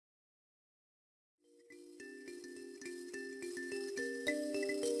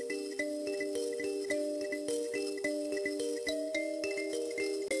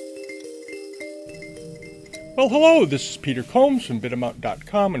Well, hello, this is Peter Combs from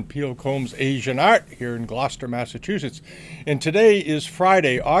Bidamount.com and P.O. Combs Asian Art here in Gloucester, Massachusetts. And today is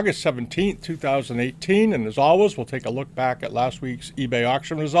Friday, August 17th, 2018. And as always, we'll take a look back at last week's eBay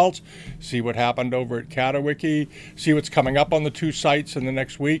auction results, see what happened over at Catawiki, see what's coming up on the two sites in the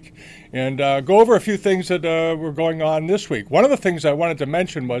next week, and go over a few things that were going on this week. One of the things I wanted to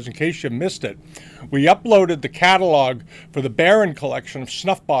mention was, in case you missed it, we uploaded the catalog for the Barron collection of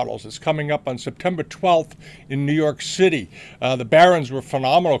snuff bottles. It's coming up on September 12th in New York City. The Barrons were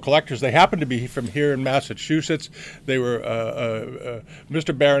phenomenal collectors. They happened to be from here in Massachusetts. They were,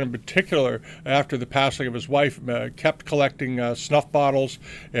 Mr. Barron in particular, after the passing of his wife, kept collecting snuff bottles,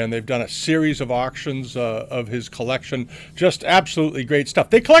 and they've done a series of auctions of his collection. Just absolutely great stuff.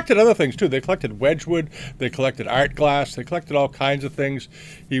 They collected other things too. They collected Wedgwood, they collected art glass, they collected all kinds of things.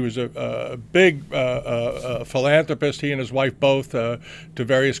 He was a big philanthropist, he and his wife both, to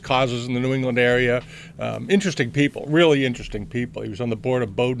various causes in the New England area. Interesting people, really interesting people. He was on the board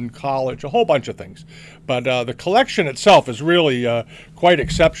of Bowdoin College, a whole bunch of things. But the collection itself is really quite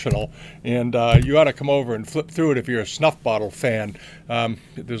exceptional, and you ought to come over and flip through it if you're a snuff bottle fan.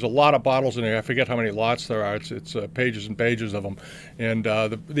 There's a lot of bottles in there. I forget how many lots there are. It's pages and pages of them. And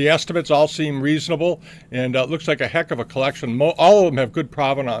the estimates all seem reasonable, and it looks like a heck of a collection. All of them have good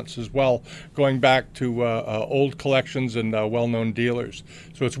provenance as well, going back to old collections and well-known dealers.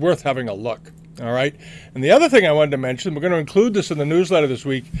 So it's worth having a look. All right. And the other thing I wanted to mention, we're going to include this in the newsletter this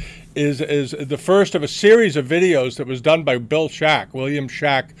week, is the first of a series of videos that was done by Bill Shack, William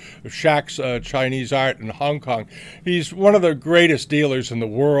Shack, of Shack's Chinese art in Hong Kong. He's one of the greatest dealers in the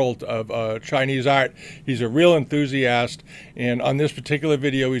world of Chinese art. He's a real enthusiast, and on this particular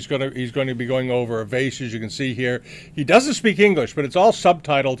video, he's going to be going over a vase, as you can see here. He doesn't speak English, but it's all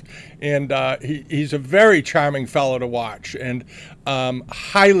subtitled, and he's a very charming fellow to watch, and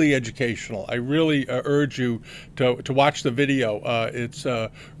highly educational. I really urge you to watch the video. It's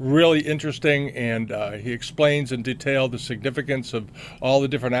really interesting, and he explains in detail the significance of all the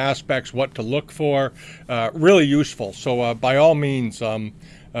different aspects, what to look for. Really useful. So by all means,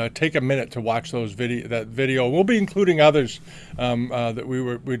 take a minute to watch that video. We'll be including others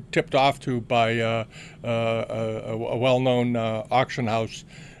that we tipped off to by a well-known auction house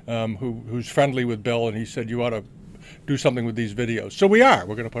who's friendly with Bill, and he said you ought to do something with these videos. So we're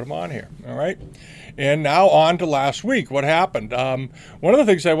going to put them on here. All right. And now on to last week. What happened? One of the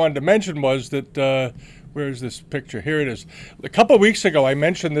things I wanted to mention was that, where's this picture? Here it is. A couple of weeks ago, I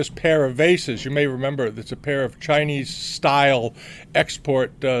mentioned this pair of vases. You may remember it's a pair of Chinese-style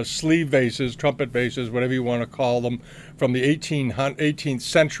export sleeve vases, trumpet vases, whatever you want to call them, from the 18th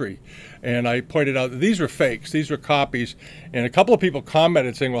century. And I pointed out that these were fakes. These were copies. And a couple of people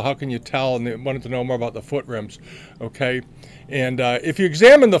commented saying, well, how can you tell? And they wanted to know more about the foot rims. Okay. And if you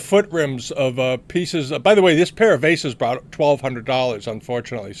examine the foot rims of pieces, by the way, this pair of vases brought $1,200,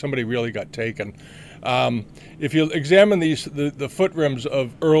 unfortunately. Somebody really got taken. If you examine the foot rims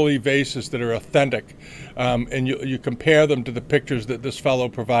of early vases that are authentic, and you compare them to the pictures that this fellow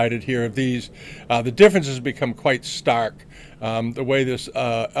provided here of these, the differences become quite stark. The way this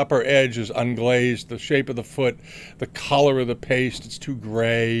upper edge is unglazed, the shape of the foot, the color of the paste, it's too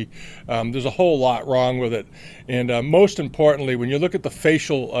gray. There's a whole lot wrong with it. And most importantly, when you look at the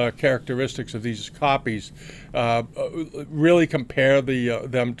facial characteristics of these copies, really compare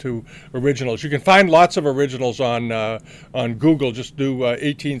them to originals. You can find lots of originals on Google. Just do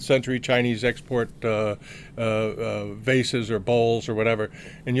 18th century Chinese export vases or bowls or whatever,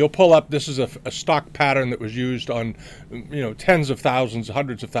 and you'll pull up. This is a stock pattern that was used on, tens of thousands,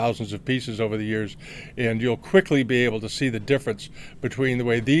 hundreds of thousands of pieces over the years, and you'll quickly be able to see the difference between the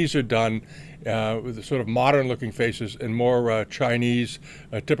way these are done with the sort of modern-looking faces and more Chinese,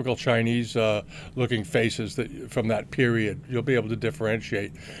 typical Chinese-looking faces from that period. You'll be able to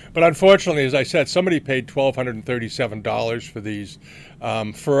differentiate. But unfortunately, as I said, somebody paid $1,237 for these.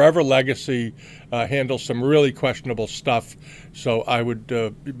 Forever Legacy handles some really questionable stuff, so I would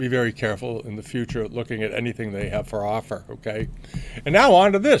be very careful in the future looking at anything they have for offer, okay? And now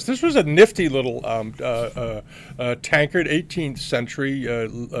on to this. This was a nifty little tankard, 18th century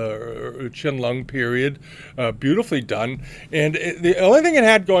Qianlong period, beautifully done. And the only thing it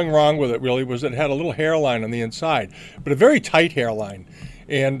had going wrong with it really was it had a little hairline on the inside, but a very tight hairline.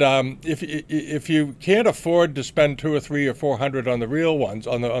 And if you can't afford to spend $200 or $300 or $400 on the real ones,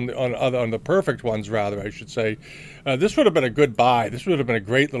 on the perfect ones rather, I should say, this would have been a good buy. This would have been a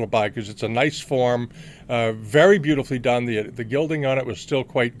great little buy because it's a nice form, very beautifully done. The gilding on it was still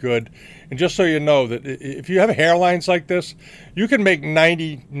quite good. And just so you know that if you have hairlines like this, you can make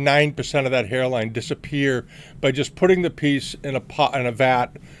 99% of that hairline disappear by just putting the piece in a pot, in a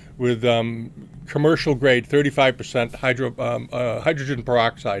vat with commercial grade 35% hydrogen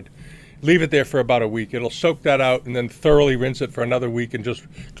peroxide. Leave it there for about a week. It'll soak that out, and then thoroughly rinse it for another week in just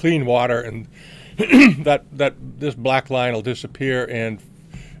clean water, and this black line will disappear. And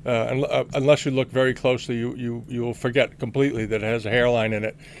unless you look very closely, you will forget completely that it has a hairline in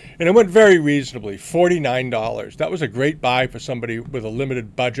it. And it went very reasonably, $49. That was a great buy for somebody with a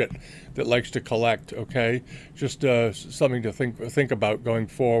limited budget that likes to collect. Okay, just something to think about going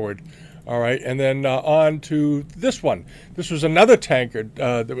forward. All right, and then on to this one. This was another tankard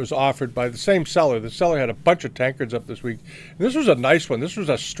that was offered by the same seller. The seller had a bunch of tankards up this week. And this was a nice one. This was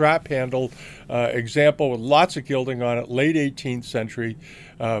a strap handle example with lots of gilding on it, late 18th century.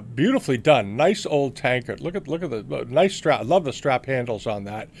 Beautifully done. Nice old tankard. Look at the nice strap. I love the strap handles on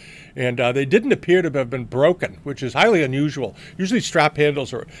that. And they didn't appear to have been broken, which is highly unusual. Usually strap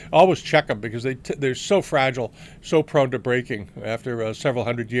handles always check them because they're so fragile, so prone to breaking after several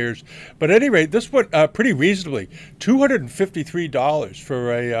hundred years. But at any rate, this went pretty reasonably. $253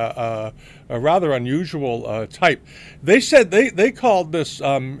 for a rather unusual type. They said they called this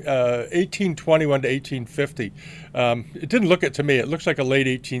 1821 to 1850. It didn't look it to me. It looks like a late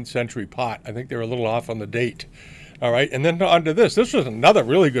 18th century pot. I think they were a little off on the date. All right, and then on to this. This was another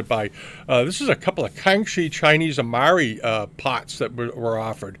really good buy. This is a couple of Kangxi Chinese Amari pots that were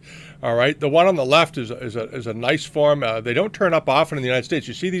offered. All right, the one on the left is a nice form. They don't turn up often in the United States.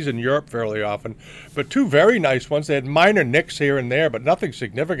 You see these in Europe fairly often, but two very nice ones. They had minor nicks here and there, but nothing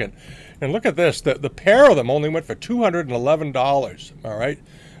significant. And look at this. The pair of them only went for $211. All right.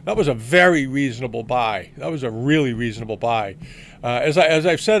 That was a very reasonable buy. That was a really reasonable buy. As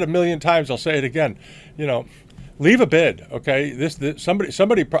I've said a million times, I'll say it again. You know, leave a bid, okay? Somebody,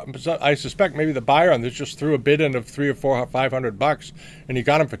 I suspect maybe the buyer on this just threw a bid in of $300 or $400 or $500, and he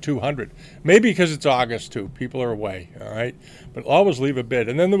got them for $200. Maybe because it's August too. People are away, all right? But always leave a bid.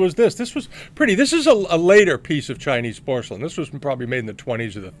 And then there was this. This was pretty. This is a later piece of Chinese porcelain. This was probably made in the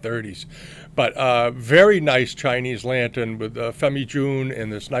 20s or the 30s, but very nice Chinese lantern with Femijun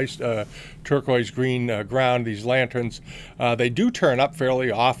and this nice turquoise green ground. These lanterns, they do turn up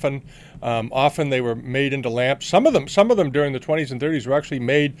fairly often. Often they were made into lamps. Some of them during the 20s and 30s were actually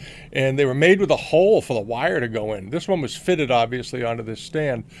made, and they were made with a hole for the wire to go in. This one was fitted, obviously, onto this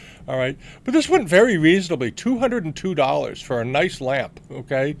stand. All right, but this went very reasonably, $202 for a nice lamp.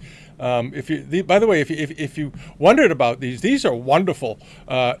 Okay, by the way, if you wondered about these are wonderful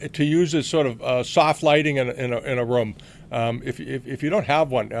to use as sort of soft lighting in a room. If you don't have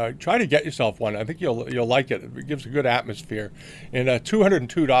one, try to get yourself one. I think you'll like it. It gives a good atmosphere. And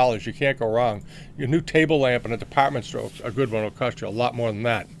 $202, you can't go wrong. Your new table lamp in a department store, a good one, will cost you a lot more than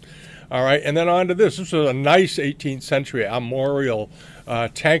that. All right, and then on to this. This was a nice 18th century armorial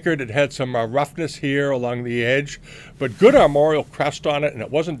tankard. It had some roughness here along the edge, but good armorial crest on it, and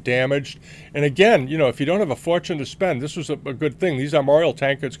it wasn't damaged. And again, you know, if you don't have a fortune to spend, this was a good thing. These armorial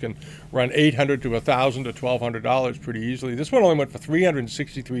tankards can run $800 to $1,000 to $1,200 pretty easily. This one only went for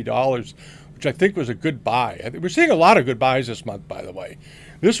 $363, which I think was a good buy. We're seeing a lot of good buys this month, by the way.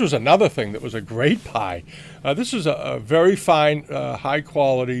 This was another thing that was a great buy. This is a very fine,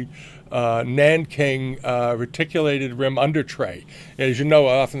 high-quality Nanking reticulated rim under tray. As you know,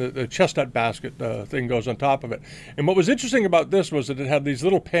 often the chestnut basket thing goes on top of it. And what was interesting about this was that it had these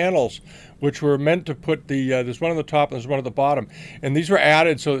little panels which were meant to put there's one on the top and there's one at the bottom. And these were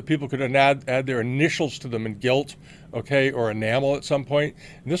added so that people could add their initials to them in gilt, okay, or enamel at some point.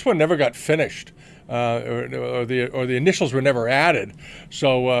 And this one never got finished. Or the initials were never added.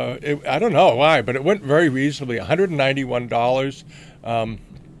 So I don't know why, but it went very reasonably, $191.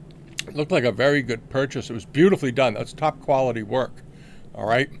 It looked like a very good purchase. It was beautifully done. That's top quality work. All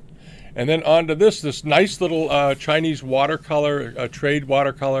right. And then on to this nice little Chinese watercolor, trade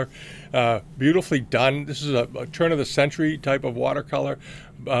watercolor, beautifully done. This is a turn of the century type of watercolor.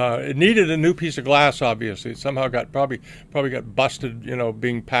 It needed a new piece of glass, obviously. It somehow probably got busted, you know,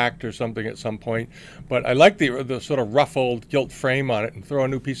 being packed or something at some point. But I like the sort of rough old gilt frame on it, and throw a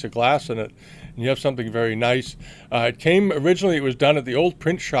new piece of glass in it, and you have something very nice. Originally it was done at the old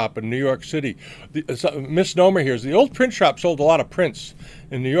print shop in New York City. The misnomer here is the old print shop sold a lot of prints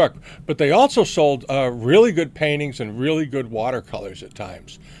in New York, but they also sold really good paintings and really good watercolors at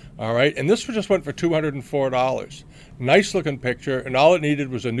times. All right, and this just went for $204. Nice looking picture, and all it needed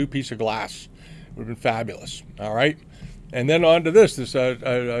was a new piece of glass. It would have been fabulous. All right, and then on to this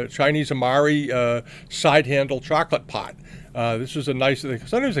Chinese Amari side handle chocolate pot. This is a nice,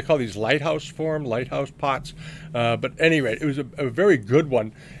 sometimes they call these lighthouse pots, but at any rate, it was a very good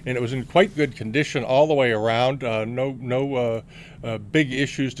one, and it was in quite good condition all the way around. No big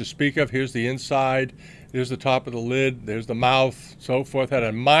issues to speak of. Here's the inside, There's the top of the lid. There's the mouth, so forth. Had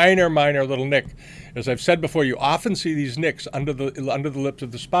a minor little nick. As I've said before, you often see these nicks under the lips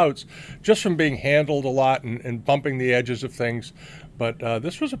of the spouts just from being handled a lot and bumping the edges of things. But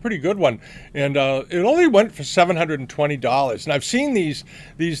this was a pretty good one, and it only went for $720. And I've seen these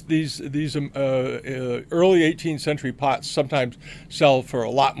early 18th century pots sometimes sell for a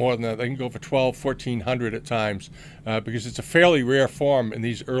lot more than that. They can go for $1,200–1,400 at times, because it's a fairly rare form in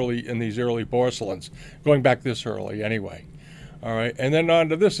these early porcelains, going back this early anyway. All right, and then on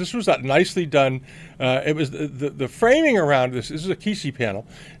to this. This was that nicely done. It was the framing around this. This is a Kisi panel,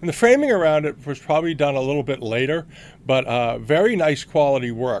 and the framing around it was probably done a little bit later, but very nice quality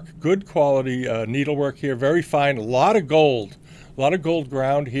work. Good quality needlework here. Very fine. A lot of gold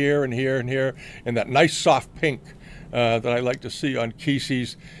ground here and here and here, and that nice soft pink that I like to see on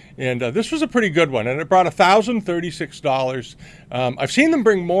Kisis. And this was a pretty good one, and it brought $1,036. I've seen them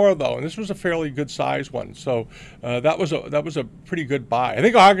bring more though, and this was a fairly good size one. So that was a pretty good buy. I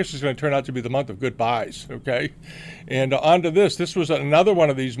think August is going to turn out to be the month of good buys. Okay, and on to this. This was another one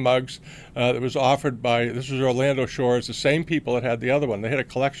of these mugs that was offered by, this was Orlando Shores, the same people that had the other one. They had a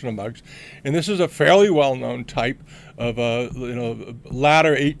collection of mugs, and this is a fairly well-known type of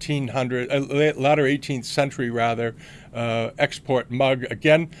latter 18th century rather. Export mug,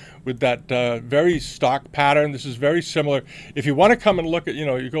 again with that very stock pattern. This is very similar. If you want to come and look at,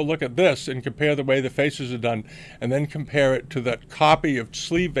 you go look at this and compare the way the faces are done, and then compare it to that copy of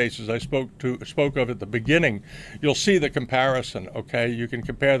sleeve vases I spoke of at the beginning, you'll see the comparison. Okay, you can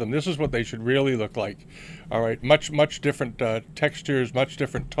compare them. This is what they should really look like. All right, much different textures, much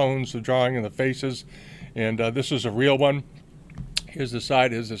different tones of drawing in the faces, and this is a real one. Here's the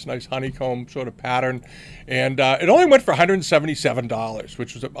side, is this nice honeycomb sort of pattern, and it only went for $177,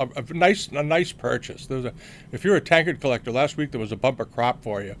 which was a nice purchase. If you're a tankard collector, last week there was a bumper crop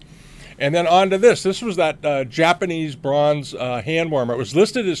for you. And then on to this. This was that Japanese bronze hand warmer. It was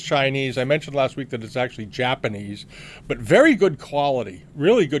listed as Chinese. I mentioned last week that it's actually Japanese, but very good quality,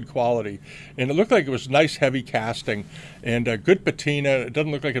 really good quality. And it looked like it was nice heavy casting and good patina. It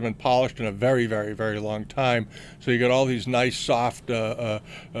doesn't look like it had been polished in a very long time. So you got all these nice soft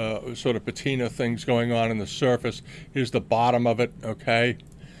sort of patina things going on in the surface. Here's the bottom of it, okay?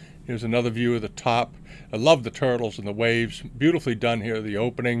 Here's another view of the top. I love the turtles and the waves. Beautifully done here, the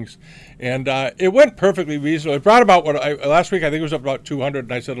openings. And it went perfectly reasonable. It brought about last week I think it was up about 200,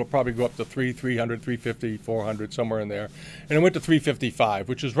 and I said it'll probably go up to 300, 350, 400, somewhere in there. And it went to 355,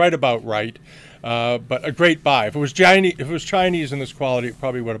 which is right about right. But a great buy. If it was Chinese in this quality, it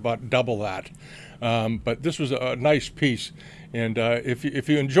probably would have about double that. But this was a nice piece. And if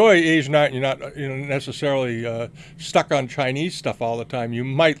you enjoy Asian art and you're not necessarily stuck on Chinese stuff all the time, you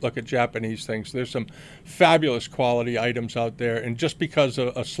might look at Japanese things. There's some fabulous quality items out there, and just because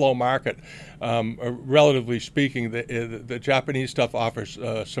of a slow market, relatively speaking, the Japanese stuff offers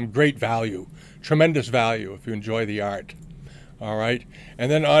some great value, tremendous value if you enjoy the art. All right, and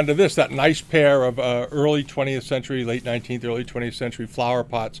then on to this, that nice pair of early 20th century, late 19th, early 20th century flower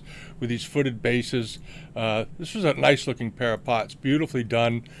pots with these footed bases. This was a nice looking pair of pots, beautifully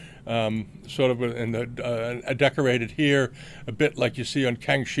done, sort of decorated here, a bit like you see on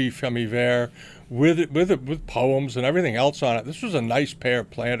Kangxi Femme Hiver, with poems and everything else on it. This was a nice pair of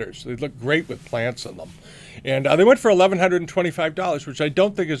planters. They look great with plants in them. And they went for $1,125, which I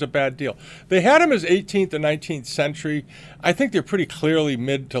don't think is a bad deal. They had them as 18th and 19th century. I think they're pretty clearly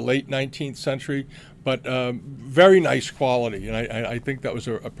mid to late 19th century, but very nice quality. And I think that was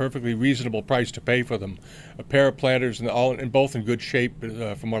a perfectly reasonable price to pay for them. A pair of planters, and both in good shape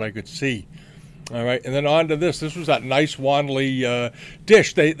from what I could see. All right, and then on to this. This was that nice Wanli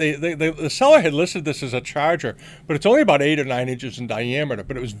dish. The seller had listed this as a charger, but it's only about 8 or 9 inches in diameter,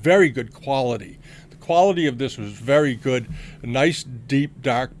 but it was very good quality. Quality of this was very good. A nice deep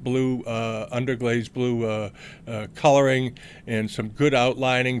dark blue underglaze blue coloring and some good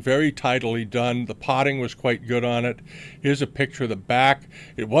outlining, very tidily done. The potting was quite good on it. Here's a picture of the back.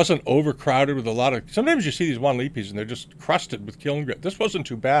 It wasn't overcrowded with a lot of, sometimes you see these Wanlipis and they're just crusted with kiln grit. This wasn't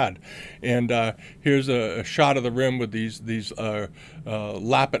too bad. And here's a shot of the rim with these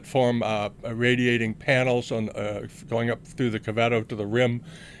lappet form radiating panels on going up through the cavetto to the rim.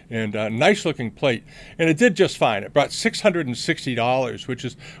 And nice looking plate, and it did just fine. It brought $660, which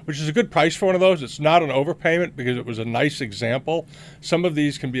is a good price for one of those. It's not an overpayment because it was a nice example. Some of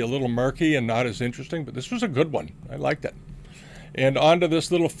these can be a little murky and not as interesting, but this was a good one. I liked it. And onto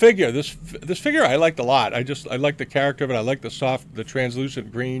this little figure. This figure I liked a lot. I like the character of it. I like the translucent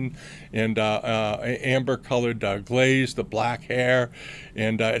green and amber colored glaze, the black hair,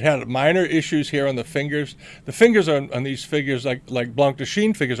 and it had minor issues here on the fingers. The fingers on these figures, like Blanc de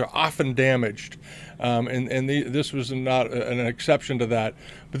Chine figures, are often damaged. This was not an exception to that.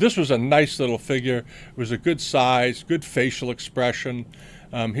 But this was a nice little figure. It was a good size, good facial expression.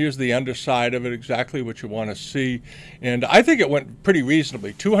 Here's the underside of it, exactly what you want to see. And I think it went pretty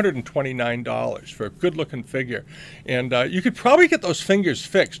reasonably, $229 for a good-looking figure. And you could probably get those fingers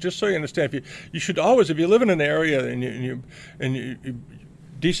fixed, just so you understand. You should always, if you live in an area and you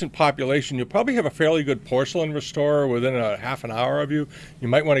decent population, you'll probably have a fairly good porcelain restorer within a half an hour of you. You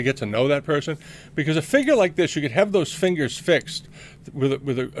might want to get to know that person, because a figure like this, you could have those fingers fixed with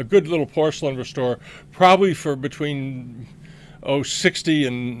a good little porcelain restorer, probably for between $60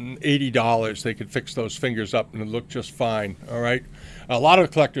 and $80. They could fix those fingers up and look just fine. All right. A lot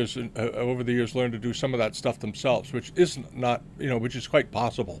of collectors over the years learned to do some of that stuff themselves, which is not, which is quite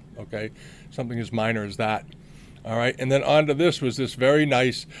possible. Okay, something as minor as that. All right, and then onto this was this very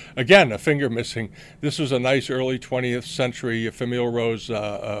nice, again, a finger missing. This was a nice early 20th century Famille Rose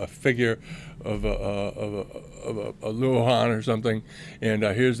figure of a Lujan or something. And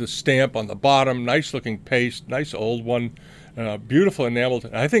here's the stamp on the bottom, nice looking paste, nice old one, beautiful enameled.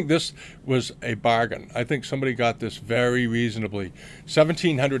 I think this was a bargain. I think somebody got this very reasonably,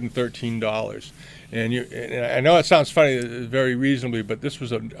 $1,713. And I know it sounds funny, very reasonably, but this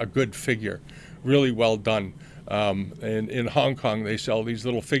was a good figure, really well done. And in Hong Kong, they sell these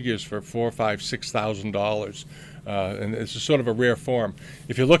little figures for $4,000, $5,000, $6,000, and it's sort of a rare form.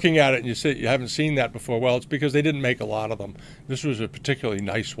 If you're looking at it and you say you haven't seen that before, well, it's because they didn't make a lot of them. This was a particularly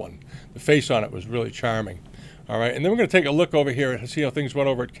nice one. The face on it was really charming. All right, and then we're going to take a look over here and see how things went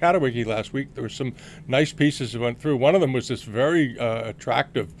over at Catawiki last week. There were some nice pieces that went through. One of them was this very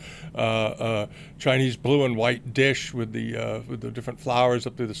attractive Chinese blue and white dish with the different flowers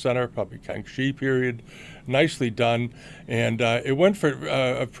up through the center, probably Kangxi period. Nicely done, and it went for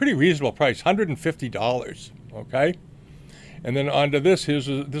a pretty reasonable price, $150. Okay. And then onto this,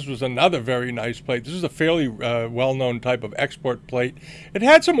 this was another very nice plate. This is a fairly well-known type of export plate. It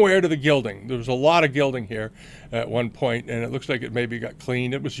had some wear to the gilding. There was a lot of gilding here at one point, and it looks like it maybe got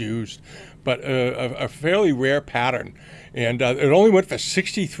cleaned. It was used, but a fairly rare pattern. And it only went for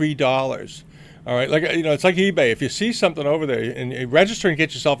 $63. All right, it's like eBay. If you see something over there, and register and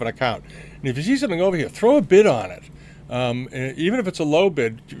get yourself an account. And if you see something over here, throw a bid on it. Even if it's a low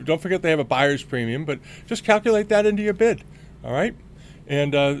bid, don't forget they have a buyer's premium, but just calculate that into your bid. All right,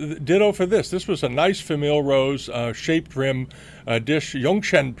 and ditto for this. This was a nice Famille Rose shaped rim dish,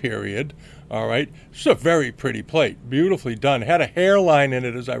 Yongchen period. All right, this is a very pretty plate, beautifully done. It had a hairline in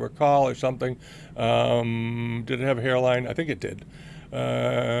it, as I recall, or something. Did it have a hairline? I think it did.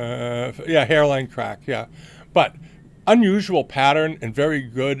 Yeah, hairline crack. Yeah, but unusual pattern and very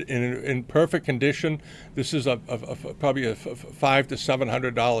good in perfect condition. This is probably a $500 to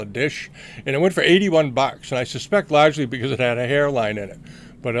 $700 dish, and it went for $81. And I suspect largely because it had a hairline in it,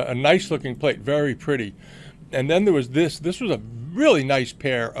 but a nice looking plate, very pretty. And then there was this. This was a really nice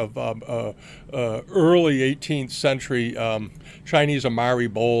pair of early 18th century Chinese Amari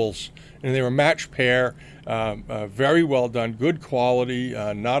bowls, and they were match pair. Very well done, good quality,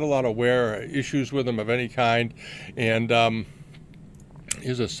 not a lot of wear issues with them of any kind. And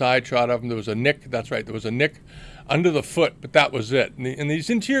here's a side shot of them. There was a nick, that's right, there was a nick under the foot, but that was it. And these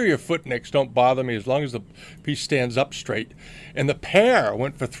interior foot nicks don't bother me as long as the piece stands up straight. And the pair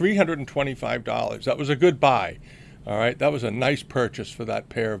went for $325. That was a good buy. All right, that was a nice purchase for that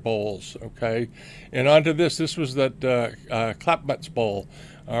pair of bowls, okay? And onto this. This was that Klapmutz bowl.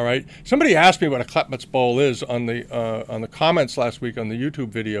 All right. Somebody asked me what a Klapmutz bowl is on the comments last week on the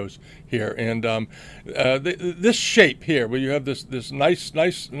YouTube videos here, and this shape here, where you have this nice,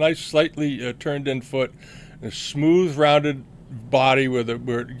 slightly turned-in foot, a smooth, rounded body where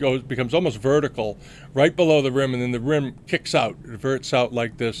it becomes almost vertical, right below the rim, and then the rim kicks out, it verts out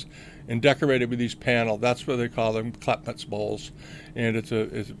like this, and decorated with these panels. That's what they call them, Klapmutz bowls. And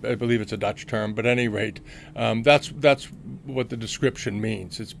I believe it's a Dutch term, but at any rate, that's what the description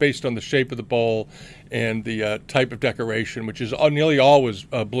means. It's based on the shape of the bowl and the type of decoration, which is nearly always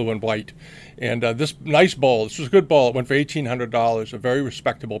blue and white. And this nice bowl, this was a good bowl. It went for $1,800, a very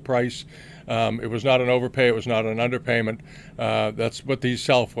respectable price. It was not an overpay. It was not an underpayment. That's what these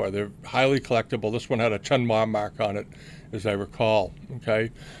sell for. They're highly collectible. This one had a Chunma mark on it, as I recall.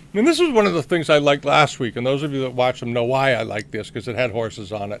 Okay, and this was one of the things I liked last week, and those of you that watch them know why I like this, because it had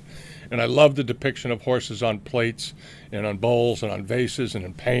horses on it, and I love the depiction of horses on plates and on bowls and on vases and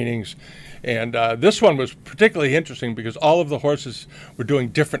in paintings. And this one was particularly interesting because all of the horses were doing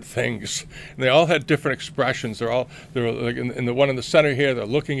different things, and they all had different expressions. They were like in the one in the center here, they're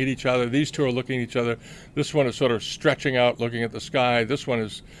looking at each other. These two are looking at each other. This one is sort of stretching out, looking at the sky. This one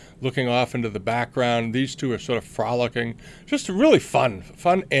is looking off into the background. These two are sort of frolicking. Just a really fun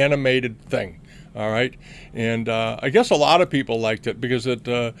animated thing. All right, and I guess a lot of people liked it because it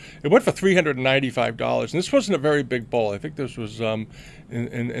went for $395, and this wasn't a very big bowl. I think this was and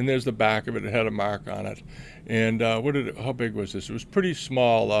there's the back of it. It had a mark on it, and how big was this? It was pretty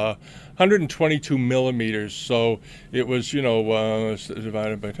small, 122 millimeters. So it was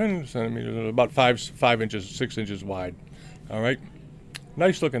divided by 10 centimeters, about 5 inches, 6 inches wide. All right,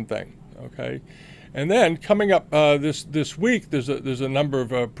 nice looking thing. Okay. And then coming up this week, there's a number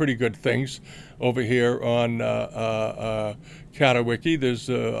of pretty good things over here on Catawiki. There's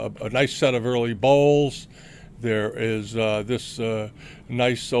a nice set of early bowls. There is this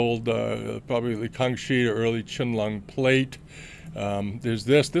nice old probably Kangxi or early Qinlong plate. There's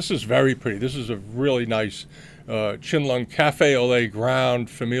this. This is very pretty. This is a really nice Qinlong Cafe au lait ground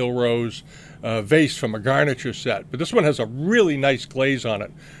Famille Rose vase from a garniture set. But this one has a really nice glaze on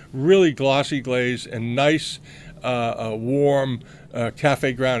it. Really glossy glaze and nice warm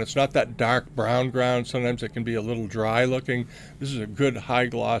cafe ground. It's not that dark brown ground. Sometimes it can be a little dry looking. This is a good high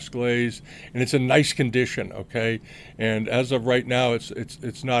gloss glaze, and it's in nice condition. Okay, and as of right now,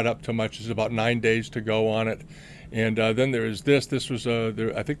 it's not up to much. There's about 9 days to go on it. And then there is this. This was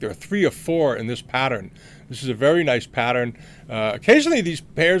I think there are 3 or 4 in this pattern. This is a very nice pattern. Occasionally, these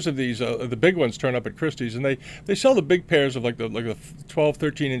pairs of these, the big ones, turn up at Christie's, and they sell the big pairs of like the 12,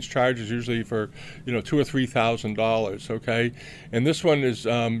 13-inch chargers usually for $2,000 or $3,000. Okay, and this one is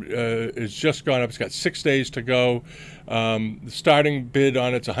just gone up. It's got 6 days to go. The starting bid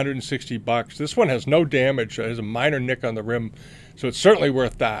on it's $160. This one has no damage. It has a minor nick on the rim. So it's certainly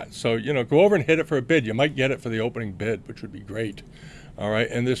worth that. So, go over and hit it for a bid. You might get it for the opening bid, which would be great. All right,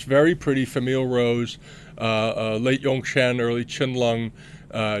 and this very pretty Famille Rose, late Yongchen, early Qinlong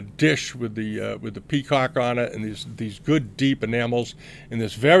dish with the peacock on it, and these good deep enamels, and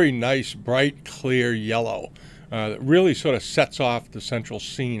this very nice bright clear yellow that really sort of sets off the central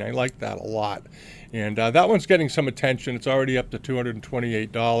scene. I like that a lot. And that one's getting some attention. It's already up to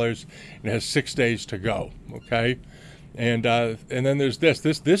 $228, and it has 6 days to go. Okay. And then there's this.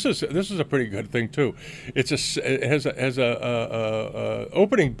 This is a pretty good thing too. It has a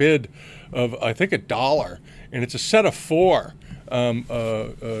opening bid of I think $1, and it's a set of 4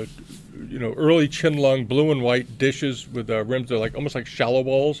 early Qinlong blue and white dishes with rims. They're almost like shallow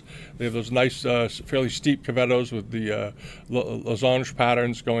bowls. They have those nice, fairly steep cavettos with the losange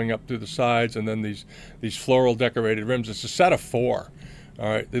patterns going up through the sides, and then these floral decorated rims. It's a set of 4. All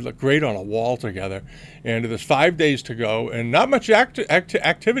right, they look great on a wall together, and there's 5 days to go, and not much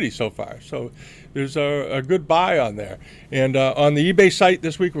activity so far. So there's a good buy on there. And on the eBay site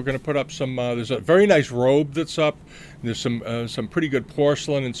this week, we're going to put up some. There's a very nice robe that's up. There's some pretty good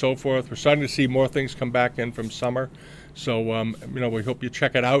porcelain and so forth. We're starting to see more things come back in from summer. So, we hope you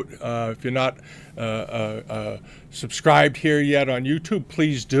check it out. If you're not subscribed here yet on YouTube,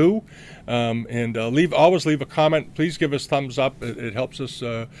 please do. And always leave a comment. Please give us thumbs up. It helps us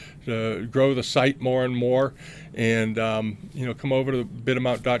grow the site more and more. And, come over to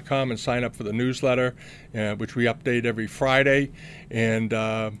Bidamount.com and sign up for the newsletter, which we update every Friday. And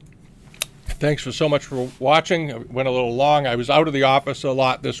thanks so much for watching. I went a little long. I was out of the office a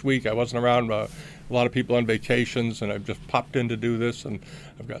lot this week. I wasn't around a lot of people on vacations, and I've just popped in to do this, and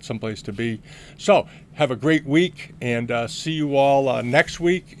I've got someplace to be. So have a great week, and see you all next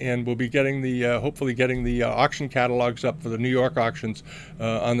week. And we'll be getting hopefully getting the auction catalogs up for the New York auctions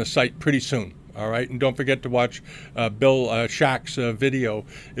on the site pretty soon. All right, and don't forget to watch Bill Shack's video.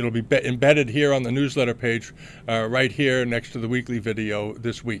 It'll be embedded here on the newsletter page, right here next to the weekly video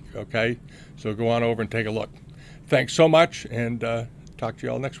this week. Okay, so go on over and take a look. Thanks so much, and talk to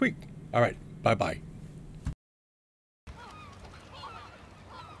you all next week. All right. Bye-bye.